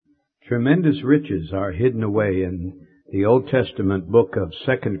Tremendous riches are hidden away in the Old Testament book of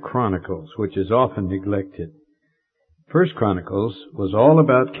 2 Chronicles, which is often neglected. 1 Chronicles was all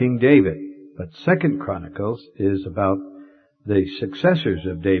about King David, but 2 Chronicles is about the successors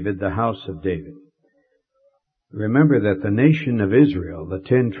of David, the house of David. Remember that the nation of Israel, the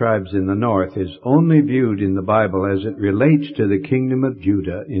 10 tribes in the north, is only viewed in the Bible as it relates to the kingdom of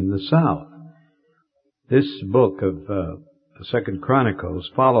Judah in the south. This book of 2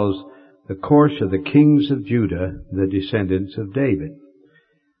 Chronicles follows the course of the kings of Judah, the descendants of David.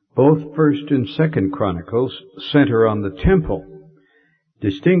 Both 1st and 2nd Chronicles center on the temple,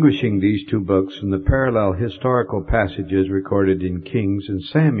 distinguishing these two books from the parallel historical passages recorded in Kings and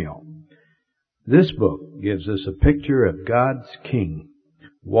Samuel. This book gives us a picture of God's king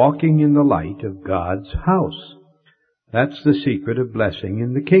walking in the light of God's house. That's the secret of blessing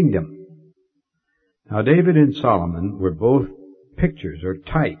in the kingdom. Now, David and Solomon were both pictures or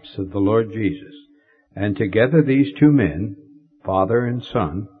types of the Lord Jesus, and together these two men, father and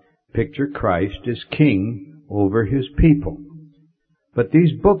son, picture Christ as king over his people. But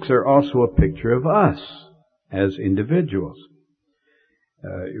these books are also a picture of us as individuals.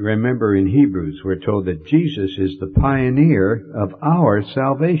 Remember in Hebrews we're told that Jesus is the pioneer of our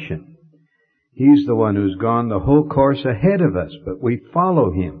salvation. He's the one who's gone the whole course ahead of us, but we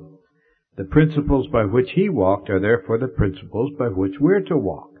follow him. The principles by which he walked are therefore the principles by which we're to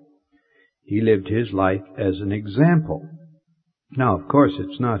walk. He lived his life as an example. Now, of course,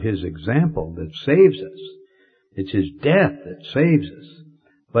 it's not his example that saves us. It's his death that saves us.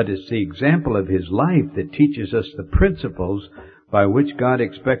 But it's the example of his life that teaches us the principles by which God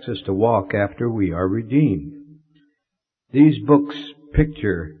expects us to walk after we are redeemed. These books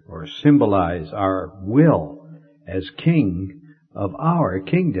picture or symbolize our will as king of our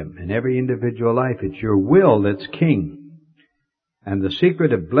kingdom. In every individual life, it's your will that's king. And the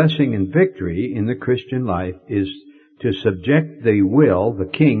secret of blessing and victory in the Christian life is to subject the will,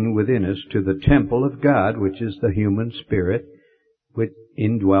 the king within us, to the temple of God, which is the human spirit, which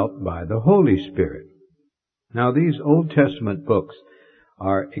indwelt by the Holy Spirit. Now, these Old Testament books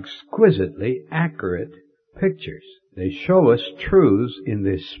are exquisitely accurate pictures. They show us truths in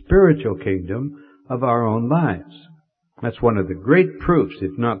the spiritual kingdom of our own lives. That's one of the great proofs,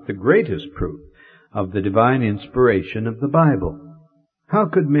 if not the greatest proof, of the divine inspiration of the Bible. How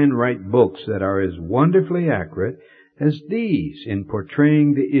could men write books that are as wonderfully accurate as these in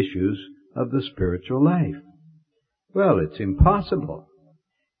portraying the issues of the spiritual life? Well, it's impossible.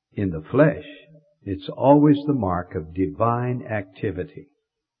 In the flesh, it's always the mark of divine activity.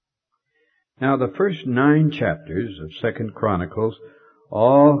 Now, the first 9 chapters of 2 Chronicles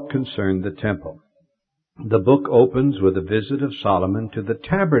all concern the temple. The book opens with a visit of Solomon to the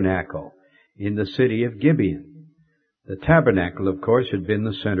tabernacle in the city of Gibeon. The tabernacle, of course, had been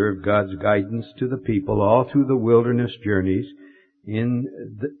the center of God's guidance to the people all through the wilderness journeys and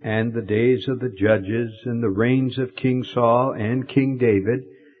the days of the judges and the reigns of King Saul and King David,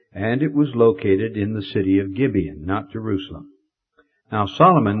 and it was located in the city of Gibeon, not Jerusalem. Now,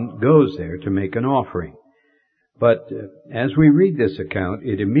 Solomon goes there to make an offering. But as we read this account,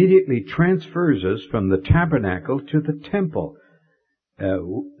 it immediately transfers us from the tabernacle to the temple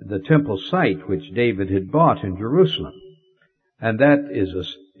site which David had bought in Jerusalem. And that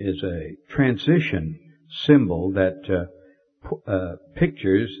is a transition symbol that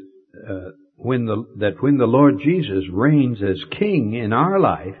pictures when the Lord Jesus reigns as king in our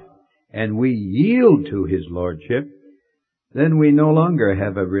life and we yield to his lordship, then we no longer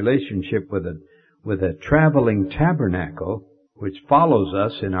have a relationship with a traveling tabernacle which follows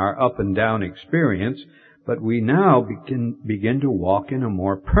us in our up and down experience, but we now begin to walk in a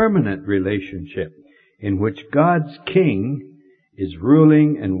more permanent relationship in which God's king is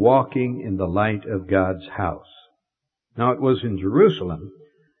ruling and walking in the light of God's house. Now, it was in Jerusalem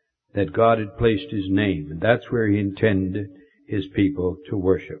that God had placed his name, and that's where he intended his people to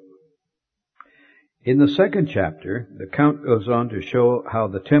worship. In the 2nd chapter, the account goes on to show how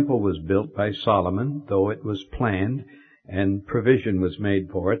the temple was built by Solomon, though it was planned and provision was made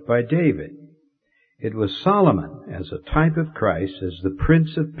for it by David. It was Solomon, as a type of Christ, as the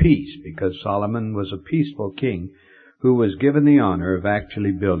Prince of Peace, because Solomon was a peaceful king, who was given the honor of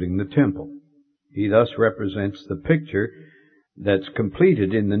actually building the temple. He thus represents the picture that's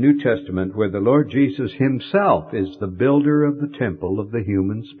completed in the New Testament, where the Lord Jesus himself is the builder of the temple of the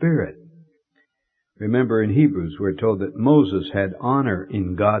human spirit. Remember, in Hebrews, we're told that Moses had honor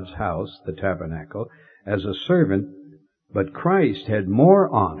in God's house, the tabernacle, as a servant, but Christ had more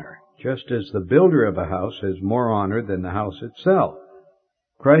honor, just as the builder of a house has more honor than the house itself.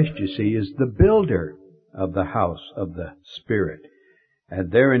 Christ, you see, is the builder of the house of the Spirit. And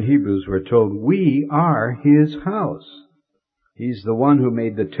there in Hebrews we're told, we are His house. He's the one who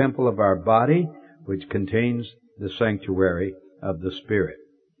made the temple of our body, which contains the sanctuary of the Spirit.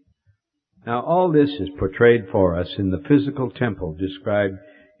 Now all this is portrayed for us in the physical temple described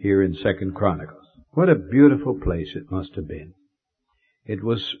here in 2 Chronicles. What a beautiful place it must have been. It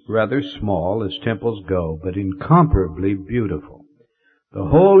was rather small as temples go, but incomparably beautiful. The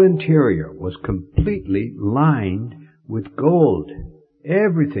whole interior was completely lined with gold.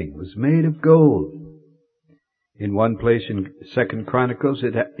 Everything was made of gold. In one place in 2 Chronicles,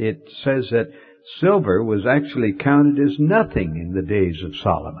 it says that silver was actually counted as nothing in the days of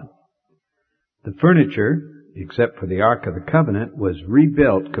Solomon. The furniture, except for the Ark of the Covenant, was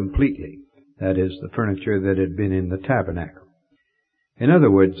rebuilt completely. That is, the furniture that had been in the tabernacle. In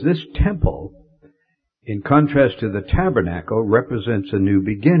other words, this temple, in contrast to the tabernacle, represents a new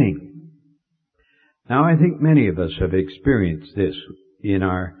beginning. Now, I think many of us have experienced this in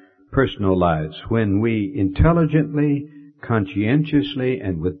our personal lives when we intelligently, conscientiously,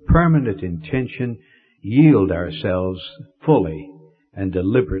 and with permanent intention yield ourselves fully and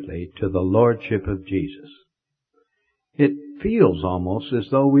deliberately to the Lordship of Jesus. It feels almost as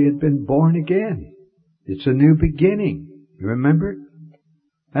though we had been born again. It's a new beginning. You remember?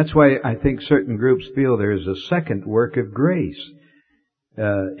 That's why I think certain groups feel there is a second work of grace.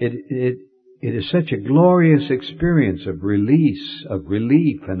 It is such a glorious experience of release, of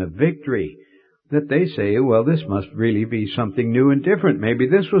relief, and of victory that they say, well, this must really be something new and different. Maybe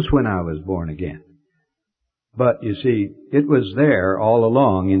this was when I was born again. But, you see, it was there all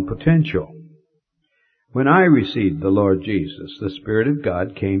along in potential. When I received the Lord Jesus, the Spirit of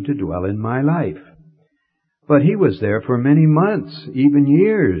God came to dwell in my life. But He was there for many months, even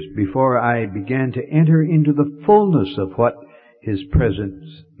years, before I began to enter into the fullness of what His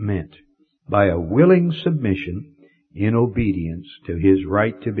presence meant, by a willing submission in obedience to His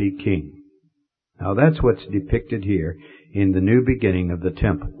right to be King. Now that's what's depicted here in the new beginning of the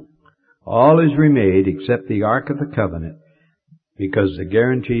temple. All is remade except the Ark of the Covenant, because the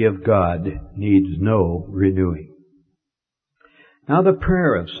guarantee of God needs no renewing. Now the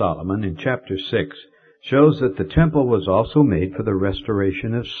prayer of Solomon in chapter 6 shows that the temple was also made for the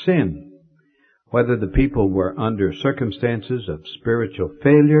restoration of sin. Whether the people were under circumstances of spiritual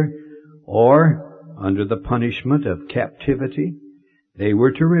failure or under the punishment of captivity, they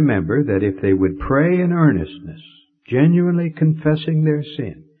were to remember that if they would pray in earnestness, genuinely confessing their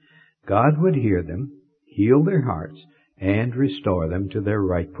sin, God would hear them, heal their hearts, and restore them to their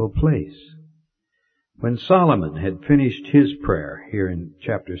rightful place. When Solomon had finished his prayer here in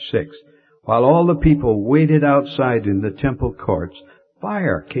chapter 6, while all the people waited outside in the temple courts,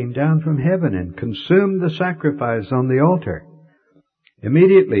 fire came down from heaven and consumed the sacrifice on the altar.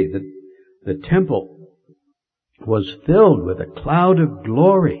 Immediately the temple was filled with a cloud of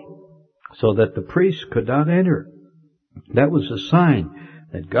glory, so that the priests could not enter. That was a sign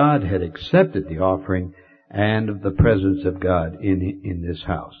that God had accepted the offering and of the presence of God in this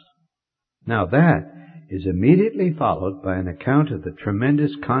house. Now that is immediately followed by an account of the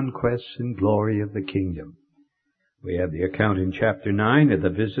tremendous conquests and glory of the kingdom. We have the account in chapter 9 of the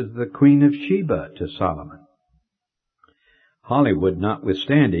visit of the Queen of Sheba to Solomon. Hollywood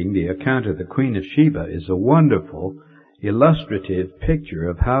notwithstanding, the account of the Queen of Sheba is a wonderful, illustrative picture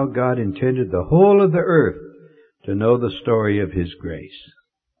of how God intended the whole of the earth to know the story of His grace.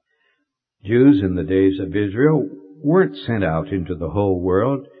 Jews in the days of Israel weren't sent out into the whole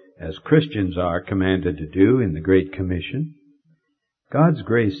world as Christians are commanded to do in the Great Commission. God's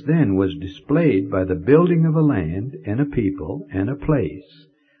grace then was displayed by the building of a land and a people and a place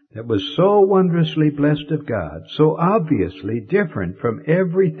that was so wondrously blessed of God, so obviously different from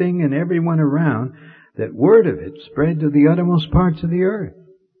everything and everyone around, that word of it spread to the uttermost parts of the earth.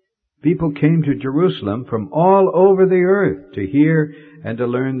 People came to Jerusalem from all over the earth to hear and to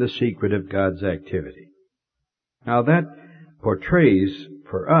learn the secret of God's activity. Now that portrays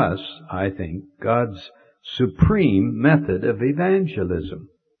for us, I think, God's supreme method of evangelism.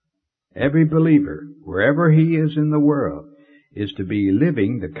 Every believer, wherever he is in the world, is to be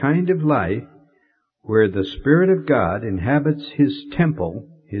living the kind of life where the Spirit of God inhabits His temple,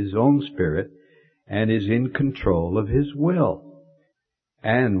 His own Spirit, and is in control of His will.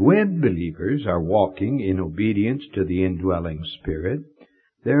 And when believers are walking in obedience to the indwelling Spirit,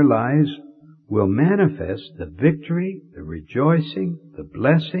 their lives will manifest the victory, the rejoicing, the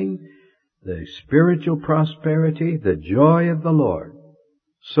blessing, the spiritual prosperity, the joy of the Lord.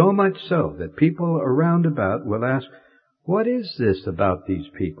 So much so that people around about will ask, what is this about these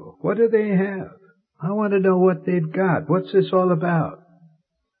people? What do they have? I want to know what they've got. What's this all about?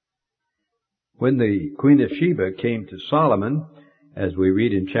 When the Queen of Sheba came to Solomon As we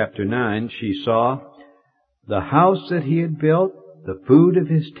read in chapter 9, she saw the house that he had built, the food of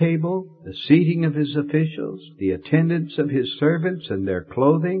his table, the seating of his officials, the attendance of his servants and their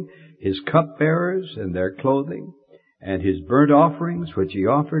clothing, his cupbearers and their clothing, and his burnt offerings which he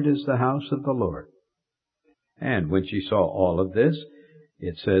offered as the house of the Lord. And when she saw all of this,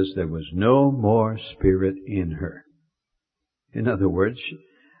 it says there was no more spirit in her. In other words,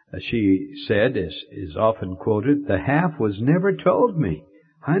 she said, as is often quoted, the half was never told me.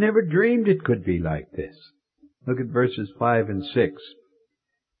 I never dreamed it could be like this. Look at verses 5 and 6.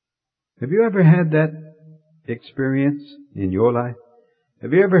 Have you ever had that experience in your life?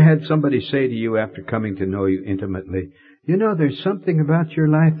 Have you ever had somebody say to you after coming to know you intimately, you know, there's something about your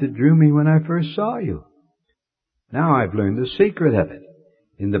life that drew me when I first saw you. Now I've learned the secret of it.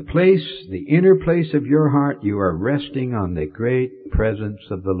 In the place, the inner place of your heart, you are resting on the great presence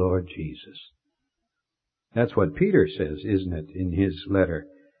of the Lord Jesus. That's what Peter says, isn't it, in his letter?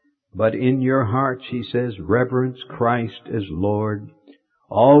 But in your hearts, he says, reverence Christ as Lord.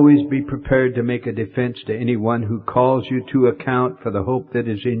 Always be prepared to make a defense to anyone who calls you to account for the hope that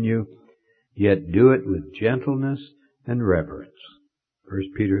is in you, yet do it with gentleness and reverence.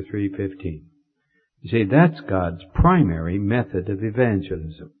 1 Peter 3:15. You see, that's God's primary method of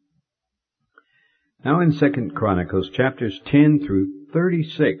evangelism. Now in 2 Chronicles chapters 10 through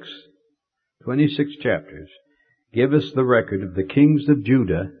 36, 26 chapters, give us the record of the kings of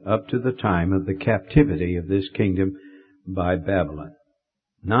Judah up to the time of the captivity of this kingdom by Babylon.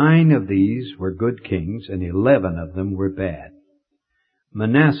 9 of these were good kings, and 11 of them were bad.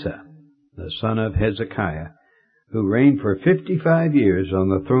 Manasseh, the son of Hezekiah, who reigned for 55 years on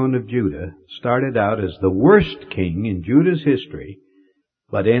the throne of Judah, started out as the worst king in Judah's history,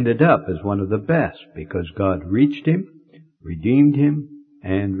 but ended up as one of the best because God reached him, redeemed him,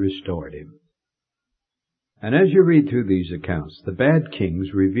 and restored him. And as you read through these accounts, the bad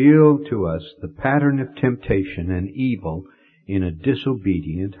kings reveal to us the pattern of temptation and evil in a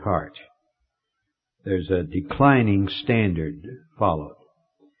disobedient heart. There's a declining standard followed.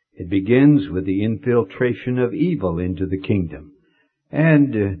 It begins with the infiltration of evil into the kingdom,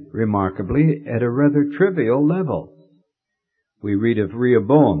 and, remarkably, at a rather trivial level. We read of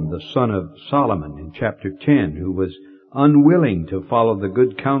Rehoboam, the son of Solomon, in chapter 10, who was unwilling to follow the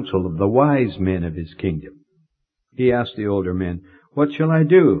good counsel of the wise men of his kingdom. He asked the older men, what shall I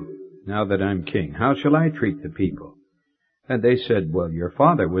do now that I'm king? How shall I treat the people? And they said, well, your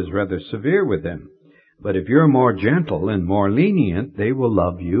father was rather severe with them. But if you're more gentle and more lenient, they will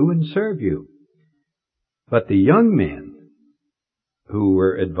love you and serve you. But the young men who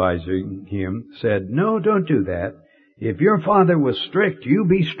were advising him said, no, don't do that. If your father was strict, you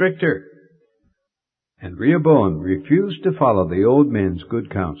be stricter. And Rehoboam refused to follow the old men's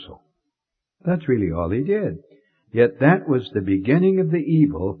good counsel. That's really all he did. Yet that was the beginning of the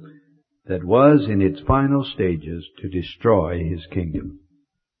evil that was in its final stages to destroy his kingdom.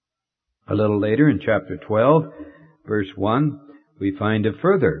 A little later in chapter 12, verse 1, we find a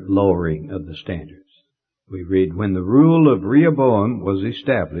further lowering of the standards. We read, when the rule of Rehoboam was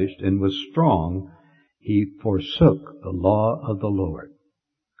established and was strong, he forsook the law of the Lord.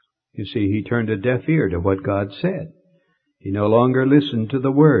 You see, he turned a deaf ear to what God said. He no longer listened to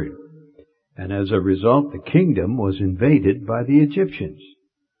the word. And as a result, the kingdom was invaded by the Egyptians.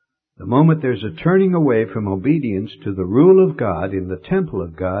 The moment there's a turning away from obedience to the rule of God in the temple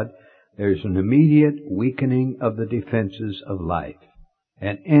of God, there's an immediate weakening of the defenses of life,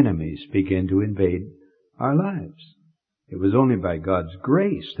 and enemies begin to invade our lives. It was only by God's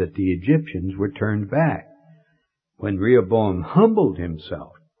grace that the Egyptians were turned back. When Rehoboam humbled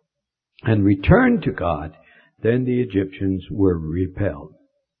himself and returned to God, then the Egyptians were repelled.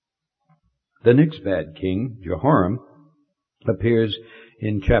 The next bad king, Jehoram, appears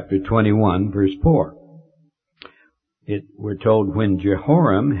in chapter 21, verse 4. We're told, when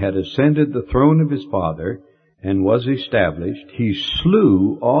Jehoram had ascended the throne of his father and was established, he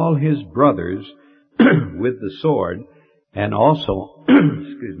slew all his brothers with the sword, and also,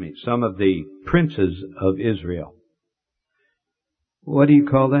 some of the princes of Israel. What do you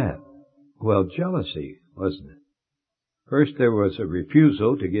call that? Well, jealousy, wasn't it? First there was a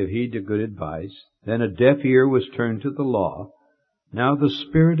refusal to give heed to good advice. Then a deaf ear was turned to the law. Now the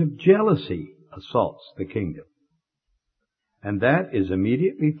spirit of jealousy assaults the kingdom. And that is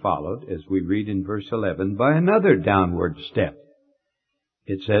immediately followed, as we read in verse 11, by another downward step.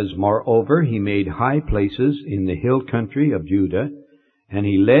 It says, moreover, he made high places in the hill country of Judah, and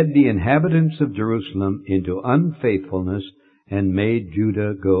he led the inhabitants of Jerusalem into unfaithfulness and made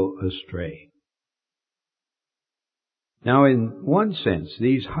Judah go astray. Now, in one sense,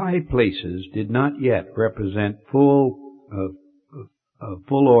 these high places did not yet represent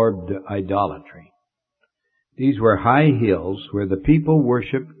full-orbed idolatry. These were high hills where the people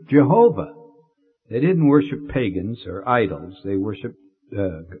worshiped Jehovah. They didn't worship pagans or idols. They worshiped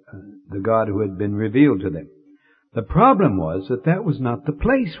the God who had been revealed to them. The problem was that was not the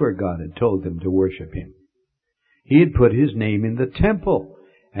place where God had told them to worship Him. He had put His name in the temple,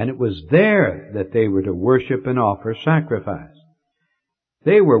 and it was there that they were to worship and offer sacrifice.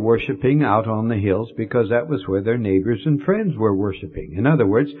 They were worshiping out on the hills because that was where their neighbors and friends were worshiping. In other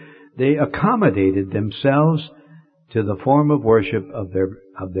words, they accommodated themselves to the form of worship of their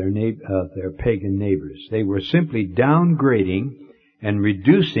pagan neighbors. They were simply downgrading and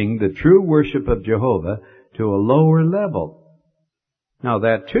reducing the true worship of Jehovah to a lower level. Now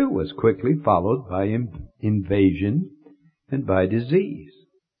that too was quickly followed by invasion and by disease.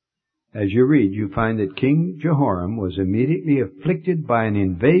 As you read, you find that King Jehoram was immediately afflicted by an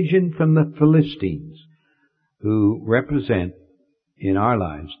invasion from the Philistines, who represent in our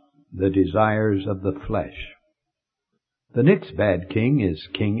lives the desires of the flesh. The next bad king is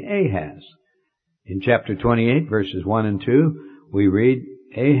King Ahaz. In chapter 28, verses 1 and 2, we read,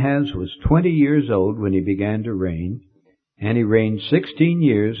 Ahaz was 20 years old when he began to reign, and he reigned 16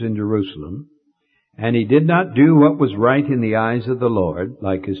 years in Jerusalem. And he did not do what was right in the eyes of the Lord,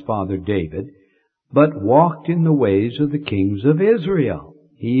 like his father David, but walked in the ways of the kings of Israel.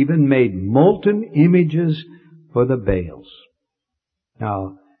 He even made molten images for the Baals.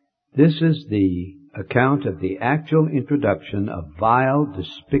 Now, this is the account of the actual introduction of vile,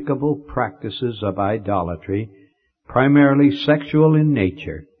 despicable practices of idolatry, primarily sexual in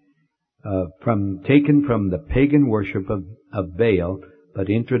nature, taken from the pagan worship of Baal, but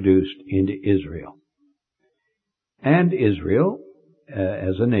introduced into Israel. And Israel,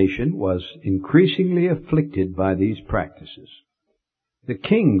 as a nation, was increasingly afflicted by these practices. The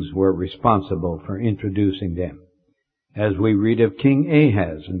kings were responsible for introducing them. As we read of King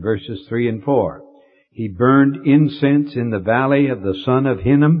Ahaz in verses 3 and 4, he burned incense in the valley of the son of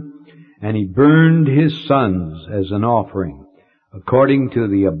Hinnom, and he burned his sons as an offering, according to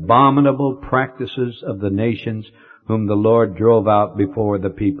the abominable practices of the nations whom the Lord drove out before the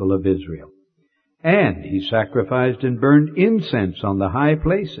people of Israel. And he sacrificed and burned incense on the high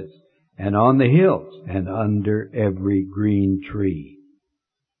places, and on the hills, and under every green tree.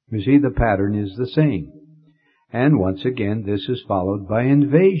 You see, the pattern is the same. And once again, this is followed by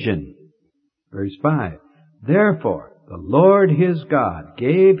invasion. Verse 5, Therefore the Lord his God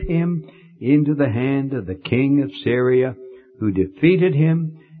gave him into the hand of the king of Syria, who defeated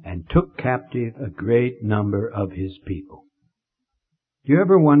him and took captive a great number of his people. Do you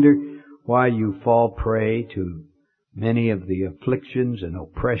ever wonder why you fall prey to many of the afflictions and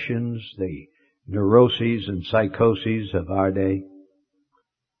oppressions, the neuroses and psychoses of our day?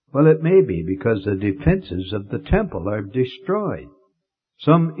 Well, it may be because the defenses of the temple are destroyed.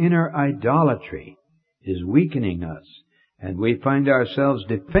 Some inner idolatry is weakening us, and we find ourselves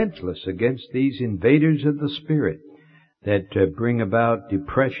defenseless against these invaders of the spirit that bring about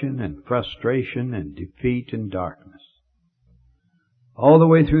depression and frustration and defeat and darkness. All the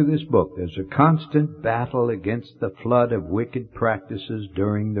way through this book, there's a constant battle against the flood of wicked practices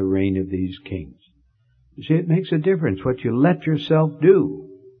during the reign of these kings. You see, it makes a difference what you let yourself do.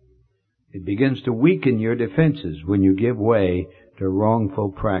 It begins to weaken your defenses when you give way to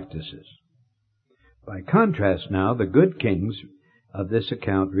wrongful practices. By contrast now, the good kings of this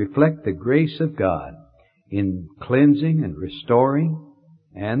account reflect the grace of God in cleansing and restoring,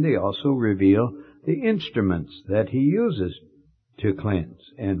 and they also reveal the instruments that He uses to cleanse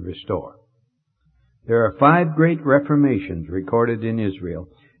and restore. There are 5 great reformations recorded in Israel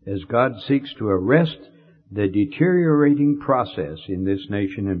as God seeks to arrest the deteriorating process in this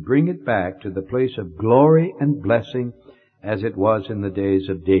nation and bring it back to the place of glory and blessing as it was in the days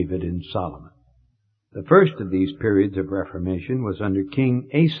of David and Solomon. The first of these periods of reformation was under King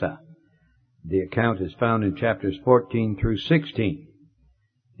Asa. The account is found in chapters 14 through 16.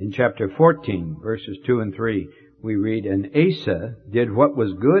 In chapter 14, verses 2 and 3, we read, And Asa did what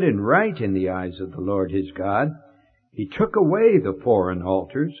was good and right in the eyes of the Lord his God. He took away the foreign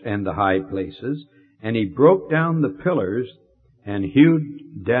altars and the high places, and he broke down the pillars and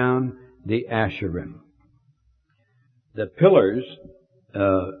hewed down the Asherim. The pillars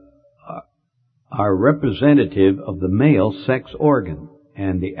are representative of the male sex organ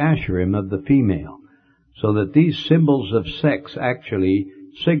and the Asherim of the female, so that these symbols of sex actually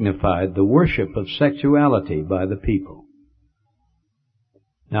signified the worship of sexuality by the people.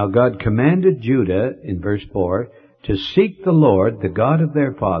 Now God commanded Judah, in verse 4, to seek the Lord, the God of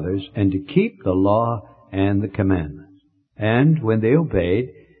their fathers, and to keep the law and the commandments. And when they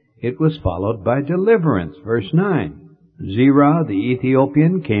obeyed, it was followed by deliverance. Verse 9, Zerah the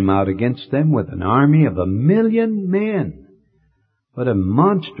Ethiopian came out against them with an army of 1,000,000 men. What a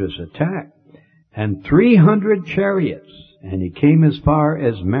monstrous attack! And 300 chariots, and he came as far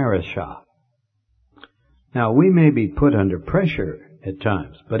as Mareshah. Now, we may be put under pressure at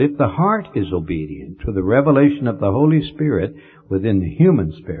times, but if the heart is obedient to the revelation of the Holy Spirit within the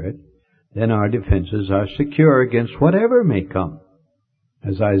human spirit, then our defenses are secure against whatever may come.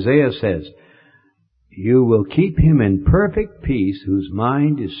 As Isaiah says, "You will keep him in perfect peace whose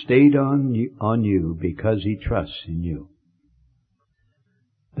mind is stayed on you because he trusts in you."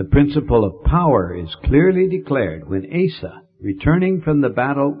 The principle of power is clearly declared when Asa, returning from the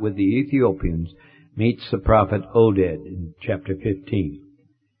battle with the Ethiopians, meets the prophet Oded in chapter 15.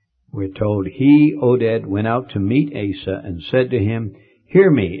 We're told, "He, Oded, went out to meet Asa and said to him,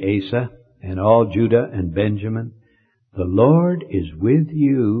 'Hear me, Asa, and all Judah and Benjamin. The Lord is with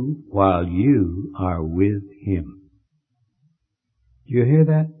you while you are with him.'" Do you hear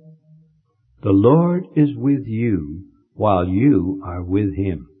that? The Lord is with you while you are with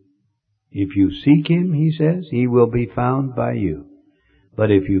him. If you seek him, he says, he will be found by you. But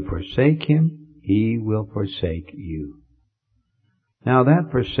if you forsake him, he will forsake you. Now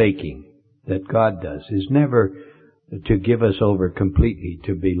that forsaking that God does is never to give us over completely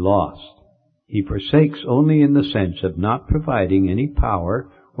to be lost. He forsakes only in the sense of not providing any power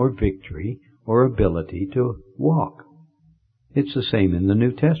or victory or ability to walk. It's the same in the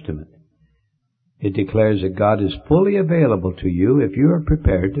New Testament. It declares that God is fully available to you if you are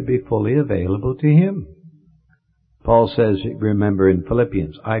prepared to be fully available to him. Paul says, remember in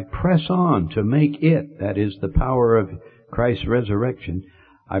Philippians, "I press on to make it," that is the power of Christ's resurrection,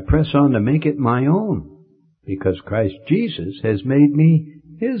 "I press on to make it my own, because Christ Jesus has made me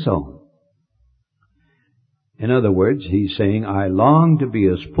his own." In other words, he's saying, I long to be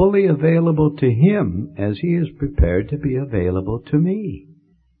as fully available to him as he is prepared to be available to me.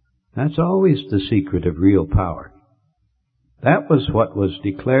 That's always the secret of real power. That was what was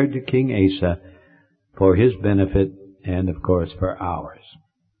declared to King Asa for his benefit and, of course, for ours.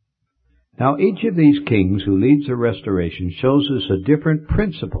 Now, each of these kings who leads a restoration shows us a different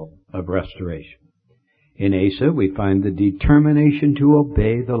principle of restoration. In Asa, we find the determination to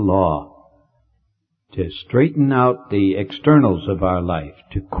obey the law, to straighten out the externals of our life,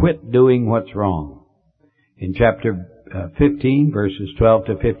 to quit doing what's wrong. In chapter 15, verses 12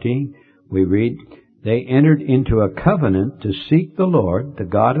 to 15, we read, "They entered into a covenant to seek the Lord, the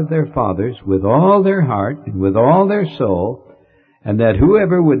God of their fathers, with all their heart and with all their soul, and that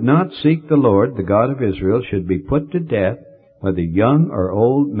whoever would not seek the Lord, the God of Israel, should be put to death, whether young or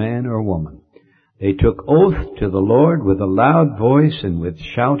old, man or woman. They took oath to the Lord with a loud voice and with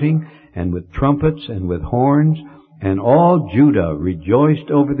shouting and with trumpets and with horns, and all Judah rejoiced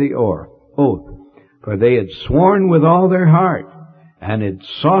over the oath, for they had sworn with all their heart, and had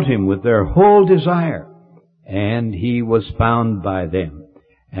sought him with their whole desire. And he was found by them,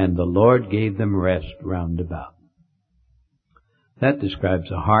 and the Lord gave them rest round about." That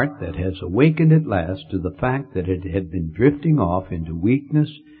describes a heart that has awakened at last to the fact that it had been drifting off into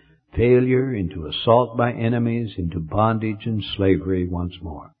weakness, failure, into assault by enemies, into bondage and slavery once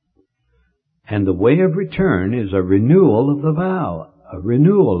more. And the way of return is a renewal of the vow, a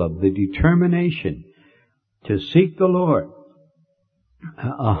renewal of the determination to seek the Lord,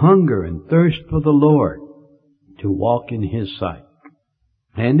 a hunger and thirst for the Lord, to walk in his sight.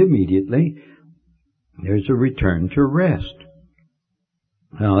 And immediately, there's a return to rest.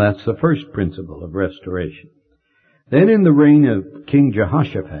 Now, that's the first principle of restoration. Then in the reign of King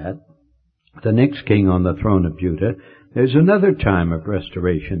Jehoshaphat, the next king on the throne of Judah, there's another time of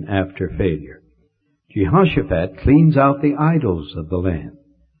restoration after failure. Jehoshaphat cleans out the idols of the land.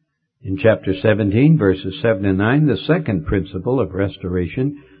 In chapter 17, verses 7 and 9, the second principle of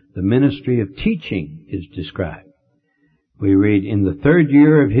restoration, the ministry of teaching, is described. We read, "In the 3rd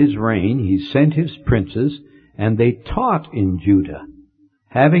year of his reign, he sent his princes, and they taught in Judah.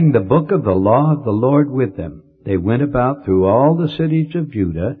 Having the book of the law of the Lord with them, they went about through all the cities of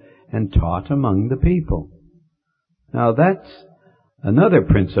Judah and taught among the people." Now that's another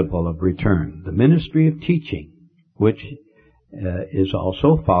principle of return, the ministry of teaching, which is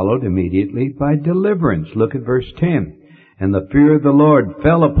also followed immediately by deliverance. Look at verse 10. "And the fear of the Lord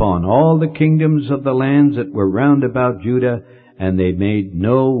fell upon all the kingdoms of the lands that were round about Judah, and they made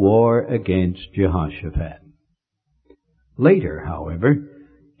no war against Jehoshaphat." Later, however,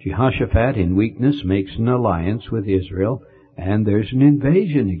 Jehoshaphat in weakness makes an alliance with Israel, and there's an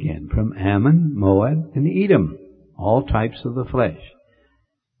invasion again from Ammon, Moab, and Edom, all types of the flesh.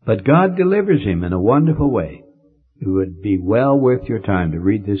 But God delivers him in a wonderful way. It would be well worth your time to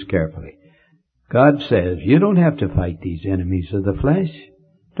read this carefully. God says, you don't have to fight these enemies of the flesh.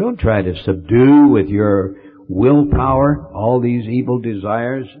 Don't try to subdue with your willpower all these evil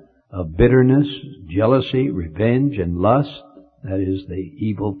desires of bitterness, jealousy, revenge, and lust. That is, the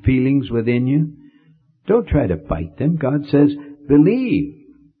evil feelings within you. Don't try to fight them. God says, believe.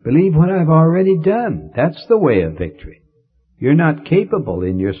 Believe what I've already done. That's the way of victory. You're not capable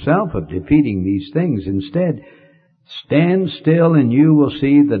in yourself of defeating these things. Instead, stand still and you will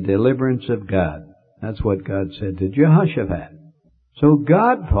see the deliverance of God. That's what God said to Jehoshaphat. So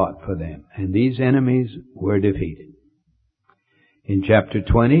God fought for them, and these enemies were defeated. In chapter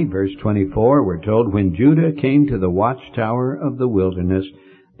 20, verse 24, we're told, when Judah came to the watchtower of the wilderness,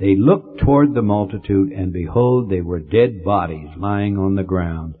 they looked toward the multitude, and behold, they were dead bodies lying on the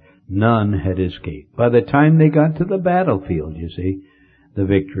ground. None had escaped. By the time they got to the battlefield, you see, the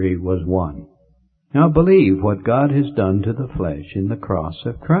victory was won. Now believe what God has done to the flesh in the cross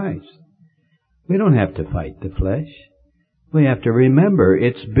of Christ. We don't have to fight the flesh. We have to remember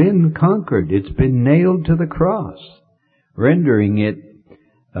it's been conquered. It's been nailed to the cross, rendering it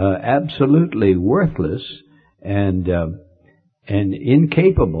absolutely worthless and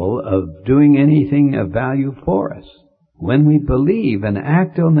incapable of doing anything of value for us. When we believe and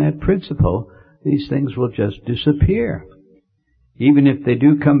act on that principle, these things will just disappear. Even if they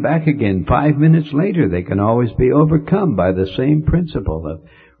do come back again 5 minutes later, they can always be overcome by the same principle of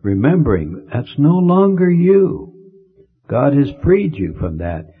remembering that's no longer you. God has freed you from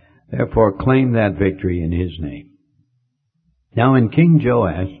that. Therefore, claim that victory in His name. Now in King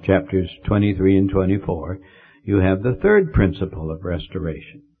Joash, chapters 23 and 24, you have the third principle of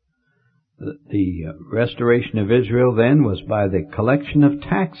restoration. The restoration of Israel then was by the collection of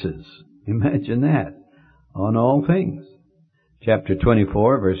taxes. Imagine that. On all things. Chapter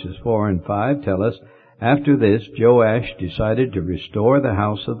 24, verses 4 and 5 tell us, after this, Joash decided to restore the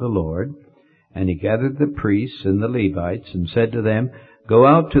house of the Lord, and he gathered the priests and the Levites and said to them, go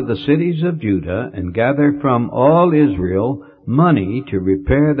out to the cities of Judah and gather from all Israel money to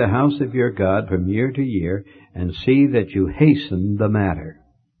repair the house of your God from year to year, and see that you hasten the matter.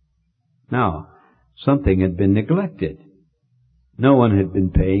 Now, something had been neglected. No one had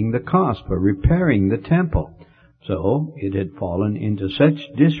been paying the cost for repairing the temple. So it had fallen into such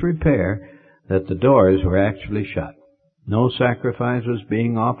disrepair that the doors were actually shut. No sacrifice was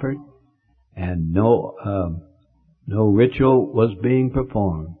being offered, and no ritual was being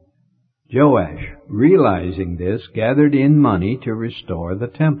performed. Joash, realizing this, gathered in money to restore the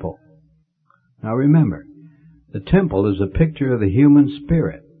temple. Now remember, the temple is a picture of the human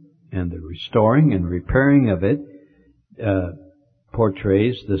spirit, and the restoring and repairing of it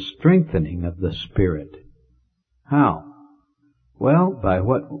portrays the strengthening of the spirit. How? Well, by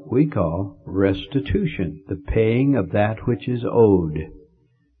what we call restitution, the paying of that which is owed.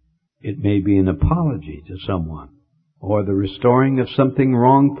 It may be an apology to someone, or the restoring of something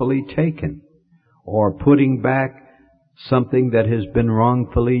wrongfully taken, or putting back something that has been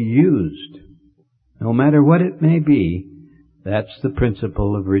wrongfully used. No matter what it may be, that's the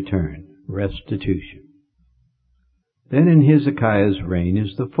principle of return, restitution. Then in Hezekiah's reign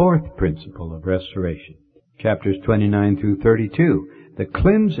is the fourth principle of restoration. Chapters 29 through 32, the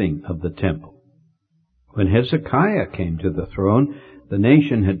cleansing of the temple. When Hezekiah came to the throne, the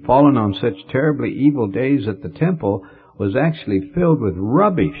nation had fallen on such terribly evil days that the temple was actually filled with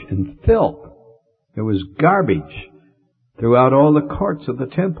rubbish and filth. There was garbage throughout all the courts of the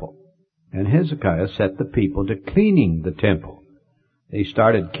temple. And Hezekiah set the people to cleaning the temple. They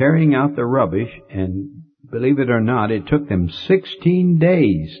started carrying out the rubbish, and believe it or not, it took them 16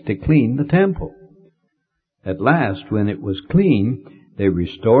 days to clean the temple. At last, when it was clean, they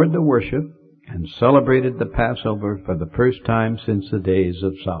restored the worship and celebrated the Passover for the first time since the days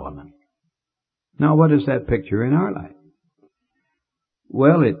of Solomon. Now, what does that picture in our life?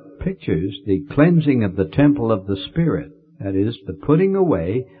 Well, it pictures the cleansing of the temple of the Spirit, that is, the putting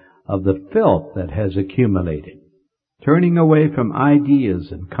away of the filth that has accumulated, turning away from ideas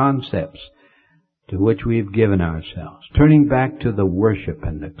and concepts to which we have given ourselves, turning back to the worship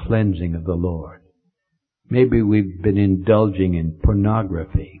and the cleansing of the Lord. Maybe we've been indulging in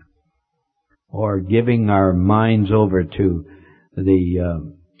pornography, or giving our minds over to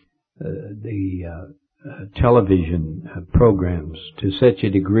the television programs to such a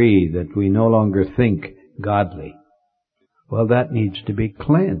degree that we no longer think godly. Well, that needs to be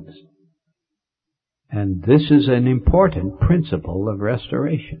cleansed. And this is an important principle of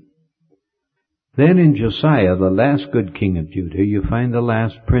restoration. Then in Josiah, the last good king of Judah, you find the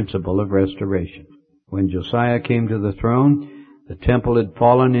last principle of restoration. When Josiah came to the throne, the temple had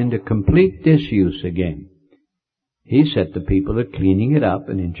fallen into complete disuse again. He set the people to cleaning it up,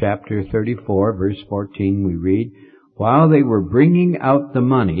 and in chapter 34, verse 14, we read, "While they were bringing out the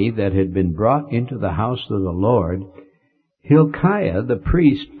money that had been brought into the house of the Lord, Hilkiah the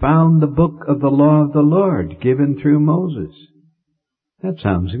priest found the book of the law of the Lord given through Moses." That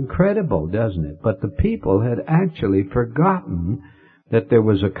sounds incredible, doesn't it? But the people had actually forgotten that there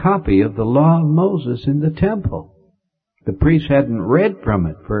was a copy of the law of Moses in the temple. The priests hadn't read from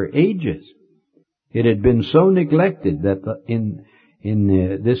it for ages. It had been so neglected that in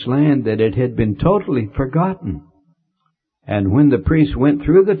this land that it had been totally forgotten. And when the priests went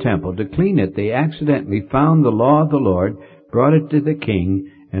through the temple to clean it, they accidentally found the law of the Lord, brought it to the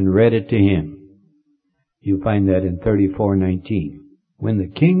king, and read it to him. You find that in 34:19. When the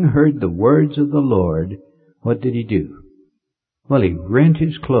king heard the words of the Lord, what did he do? Well, he rent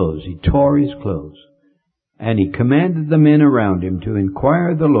his clothes, he tore his clothes, and he commanded the men around him to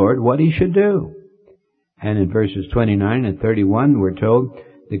inquire of the Lord what he should do. And in verses 29 and 31 we're told,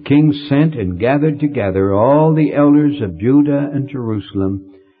 "The king sent and gathered together all the elders of Judah and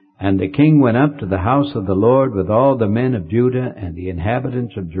Jerusalem, and the king went up to the house of the Lord with all the men of Judah and the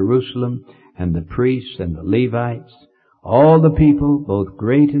inhabitants of Jerusalem and the priests and the Levites, all the people, both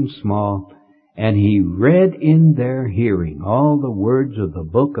great and small, and he read in their hearing all the words of the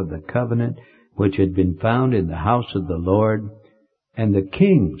book of the covenant which had been found in the house of the Lord. And the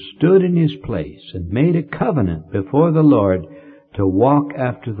king stood in his place and made a covenant before the Lord to walk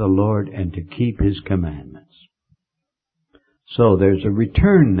after the Lord and to keep his commandments." So there's a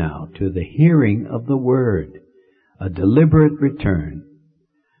return now to the hearing of the word, a deliberate return.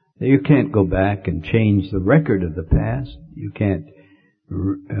 You can't go back and change the record of the past. You can't,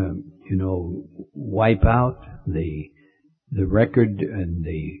 wipe out the record and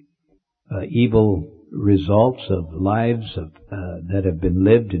the evil results of lives that have been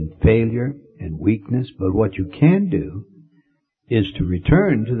lived in failure and weakness. But what you can do is to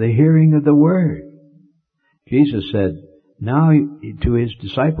return to the hearing of the word. Jesus said now to his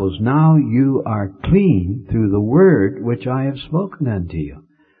disciples, "Now you are clean through the word which I have spoken unto you."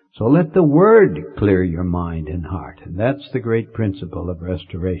 So let the word clear your mind and heart. And that's the great principle of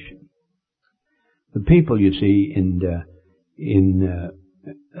restoration. The people, you see, in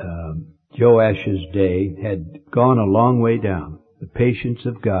Joash's day had gone a long way down. The patience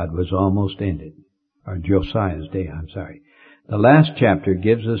of God was almost ended. Or Josiah's day, I'm sorry. The last chapter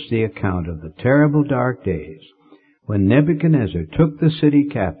gives us the account of the terrible dark days when Nebuchadnezzar took the city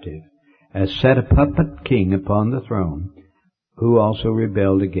captive and set a puppet king upon the throne, who also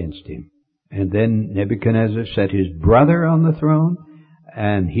rebelled against him. And then Nebuchadnezzar set his brother on the throne,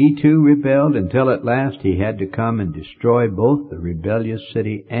 and he too rebelled until at last he had to come and destroy both the rebellious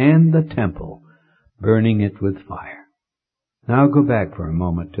city and the temple, burning it with fire. Now go back for a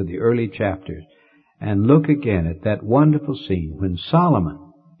moment to the early chapters and look again at that wonderful scene when Solomon,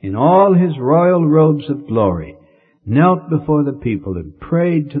 in all his royal robes of glory, knelt before the people and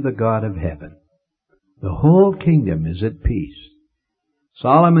prayed to the God of heaven. The whole kingdom is at peace.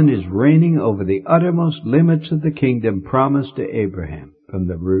 Solomon is reigning over the uttermost limits of the kingdom promised to Abraham, from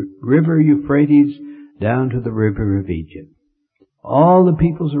the river Euphrates down to the river of Egypt. All the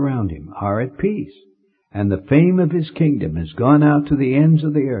peoples around him are at peace, and the fame of his kingdom has gone out to the ends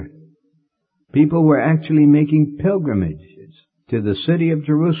of the earth. People were actually making pilgrimages to the city of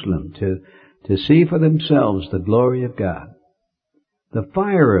Jerusalem to see for themselves the glory of God. The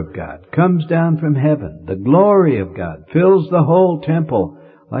fire of God comes down from heaven. The glory of God fills the whole temple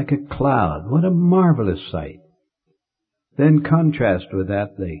like a cloud. What a marvelous sight. Then contrast with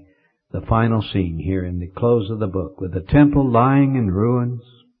that the final scene here in the close of the book, with the temple lying in ruins,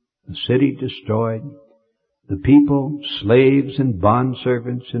 the city destroyed, the people, slaves and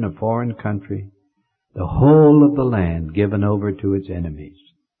bondservants in a foreign country, the whole of the land given over to its enemies.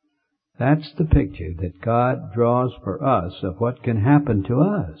 That's the picture that God draws for us of what can happen to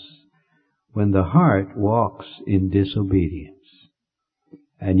us when the heart walks in disobedience.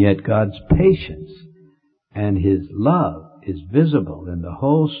 And yet God's patience and His love is visible in the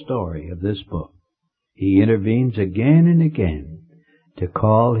whole story of this book. He intervenes again and again to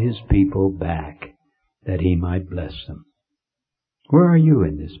call His people back that He might bless them. Where are you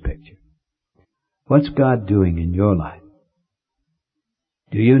in this picture? What's God doing in your life?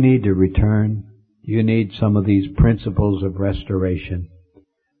 Do you need to return? Do you need some of these principles of restoration?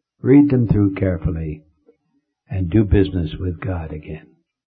 Read them through carefully and do business with God again.